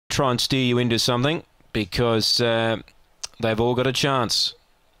try and steer you into something, because they've all got a chance.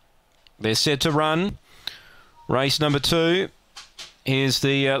 They're set to run. Race number 2. Here's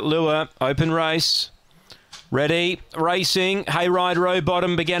the lure, open race. Ready, racing. Hayride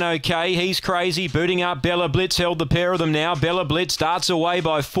Rowbottom began okay. He's Crazy, booting up. Bella Blitz held the pair of them now. Bella Blitz starts away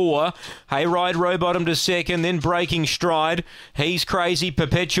by 4. Hayride Rowbottom to second, then Breaking Stride. He's Crazy,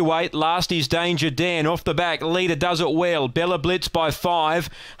 Perpetuate. Last is Danger Dan. Off the back, leader does it well. Bella Blitz by 5.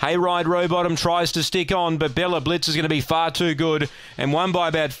 Hayride Rowbottom tries to stick on, but Bella Blitz is going to be far too good. And won by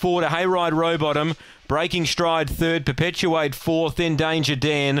about 4 to Hayride Rowbottom. Breaking Stride 3rd, Perpetuate 4th, then Danger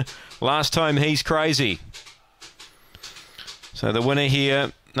Dan. Last time He's Crazy. So the winner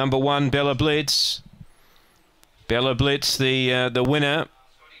here, number 1, Bella Blitz. Bella Blitz, the winner.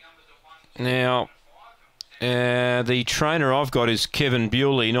 Now, the trainer I've got is Kevin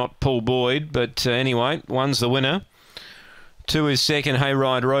Bewley, not Paul Boyd. But anyway, 1's the winner. 2 is 2nd,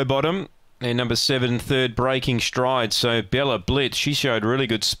 Hayride Rowbottom. And number 7, 3rd, Breaking Stride. So Bella Blitz, she showed really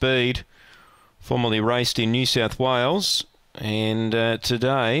good speed. Formerly raced in New South Wales. And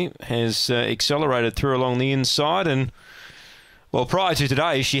today has accelerated through along the inside. And well, prior to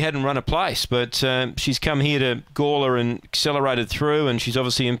today, she hadn't run a place, but she's come here to Gawler and accelerated through, and she's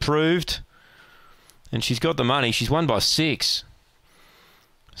obviously improved. And she's got the money. She's won by 6.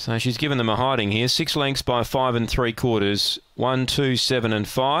 So she's given them a hiding here. 6 lengths by 5 3/4. 1, 2, 7 and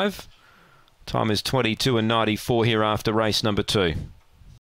 5. Time is 22:94 here after race number 2.